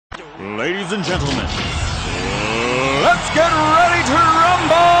Ladies and gentlemen, let's get ready to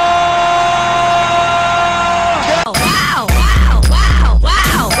rumble! Wow, wow, wow,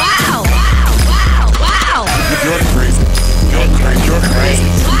 wow, wow, wow, wow. You're crazy. You're crazy. You're crazy.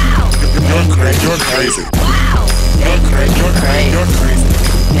 Wow. You're crazy. You're crazy. Wow. You're crazy. You're crazy. You're crazy.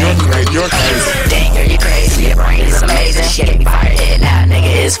 You're crazy. You're crazy. Dang, girl, you crazy. Your brain is amazing. Shit be fired head now,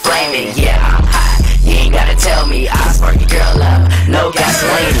 nigga is flaming. Yeah, I'm hot. You ain't gotta tell me. I spark your girl up. No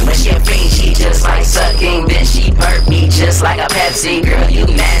gasoline, but she a fiend. She just like sucking. Then she burp me just like a Pepsi. Girl, you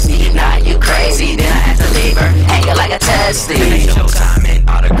nasty. Nah, you crazy. Then I have to leave her hanging like a testy. It's showtime and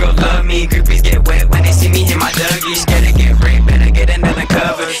all the girls love me. Groupies get wet when they see me in my dougie. Scared to get raped, better get another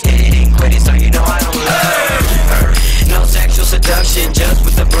cover. Hit it ain't quit it, so you know I don't love her. No sexual seduction, just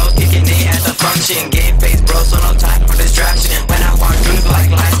with the bros kicking in at the function. Game face bro, so no time for distraction. When I walk through like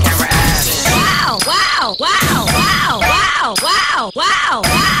lights, camera, action. Wow, wow, wow, wow, wow, wow, wow,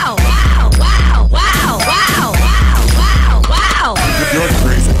 wow, wow, wow, wow, wow, wow, wow. You're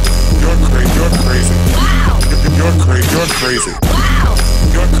crazy. You're crazy. You're crazy. Wow. You're crazy. You're crazy. Wow.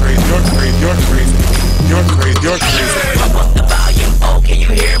 You're crazy. You're crazy. You're crazy. You're crazy. You're crazy. Pump up the volume, oh, can you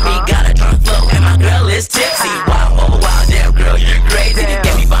hear me? Got a drunk flow and my girl is tipsy. Wow, oh wow, damn girl, you're crazy.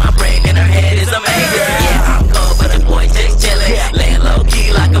 Get me vibrating and her head is amazing. Yeah, I'm cold, but the boy just chillin'. Laying low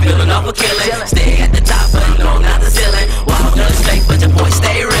key like a villain off a killing. Stay at the top, but no, not the ceiling. Wild girl straight, but your boy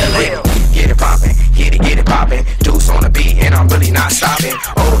stay real. Get it poppin', get it poppin'. Deuce on the beat and I'm really not stopping.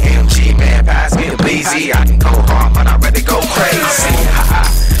 OMG, man, pass me the BZ. I can go hard, but I'd rather go crazy. Ha ha.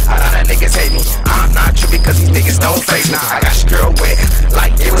 A lot of niggas hate me. I'm not true because these niggas don't face me. I got your girl wet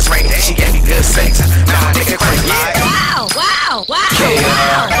like it was raining. She gave me good sex. Now a nigga crazy. Wow, wow, wow, Okay,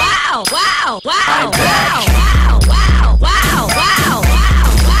 wow, wow, wow, I'm back. wow, wow, wow, wow,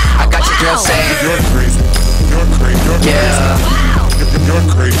 wow. I got your girl saying, You're crazy. You're crazy. You're crazy. yeah. You're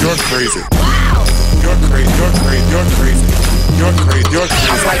crazy. You're crazy. Wow. You're crazy. You're crazy. You're crazy. You're crazy. You're I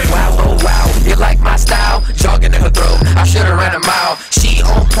was crazy. like, wow, oh wow, you like my style? Jogging in her throat, I should've ran a mile. She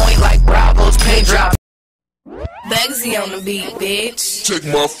on point like Bravo's pin drop. Bugsy on the beat, bitch. Check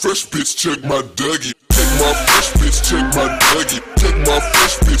my fresh bitch, check my dougie. Check my fresh bitch, check my dougie. Check my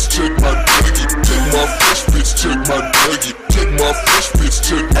fresh bitch, check my dougie. Check my fresh bitch, check my dougie. Check my fresh bitch,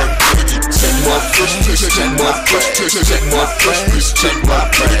 check my dougie. Check my fresh bitch, check my fresh bitch, check my fresh bitch, check my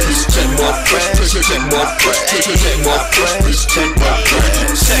dougie. Check my fresh bitch, check my fresh bitch, check my fresh bitch, check my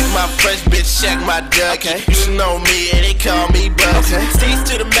dougie. Check my fresh bitch, check my duck. Okay. You should know me, and they call me Bugsy. Okay. States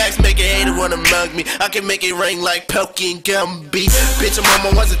to the max, make a hater wanna mug me. I can make it rain like Pelkey and Gumby. Bitch, I'm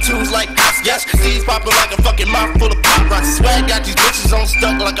on my ones and twos like house. Yes, C's popping like a fucking mouth full of pop rocks. Swag got these bitches on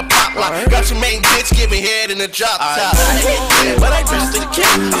stuck like a pop lock. Got your main bitch giving head in the drop top. I ain't dead, but I dressed to kill.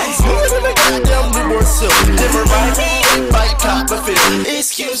 I'm smoother than a goddamn newborn silk. Never ride me, fight cop a feel.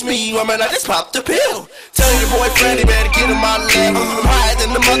 Excuse me, woman, I just popped the pill. Tell your boyfriend he better get on my level. I'm higher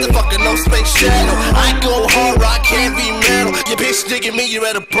than the motherfucker, no space shadow. I go hard, I can't be metal. Your bitch digging me, you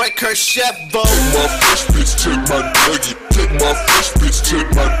better break her shovel. Check my fresh bitch, check my dougie. Check my fresh bitch, check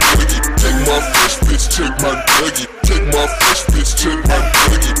my dougie. Check my fresh bitch, check my dougie. Check my fresh bitch, check my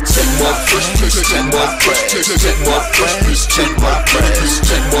dougie. Check my fresh bitch, check my fresh bitch, check my fresh bitch, check my fresh.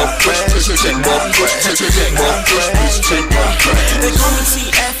 Check my fresh bitch, check my fresh bitch, check my fresh bitch, check my fresh. They call me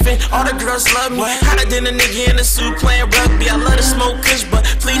TF'ing, all the girls love me. Hotter than a nigga in a suit playing rugby. I love to smoke Kush, but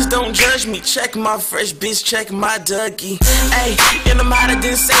please don't judge me. Check my fresh bitch, check my dougie. Ayy, and I'm hotter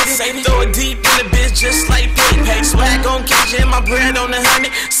than Sadie. Throw it deep in the bitch just like pay. Swag on cash and my bread on the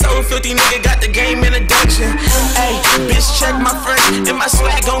 100. So filthy nigga got the game in a dungeon. Ayy, bitch check my fresh and my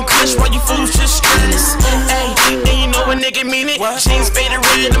swag on Kush while you fools just stress. Ayy, and you know a nigga mean it. Jeans faded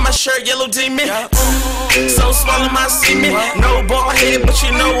red and my shirt yellow demon. So swallow my semen. No bald head, but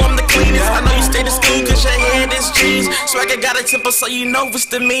you know I'm the cleanest. I know you stay to school cause your head is jeans. Swag I got a temper so you know it's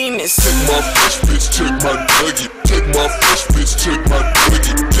the meanest. Check my fresh bitch, check my dougie. Check my fresh bitch, check my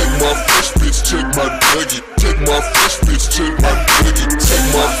dougie. Check my fresh bitch, check my dougie. Check my fresh bitch, check my dougie. Check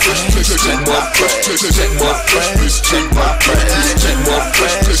my fresh bitch, check my fresh bitch, check my fresh bitch, check my fresh. Check my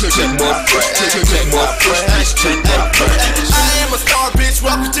fresh bitch, check my fresh bitch, check my fresh bitch, check my fresh. I am a star, bitch.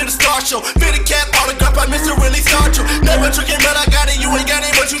 Welcome to the Star Show. Fitted cap, autograph by Mr. Really Starcho. Never tricking, but I got it. You ain't got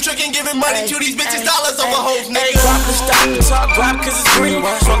it, but you tricking, giving money to these bitches, dollars over hoes, Hey, nigga. drop the stop the talk, drop cause it's green.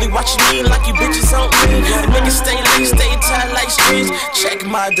 Slowly watching me like you bitches on me. The niggas stay late, stay tight like strings. Check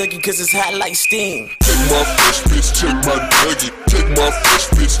my dougie cause it's hot like steam. Check my fresh bitch, check my dougie. Check my fresh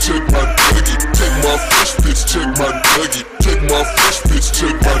bitch, check my dougie. Check my fresh bitch, check my dougie. Check my fresh bitch,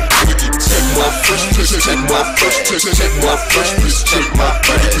 check my dougie. Check my fresh bitch, check my fresh bitch, check my fresh bitch, check my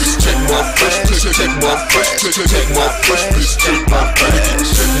fresh. Check my fresh bitch, check my fresh bitch, check my fresh bitch, check my fresh.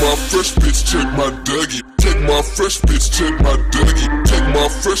 Check my fresh fresh bitch, check my dougie. Take my fresh bitch, check my dougie. Take my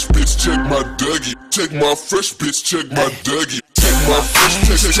fresh bitch, check my dougie. Take my fresh bitch, check my dougie. Check my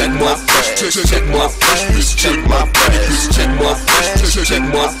fresh, check my fresh, check my fresh bitch, check my fresh, check my fresh, check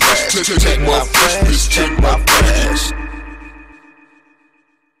my fresh, check my fresh bitch, check my fresh.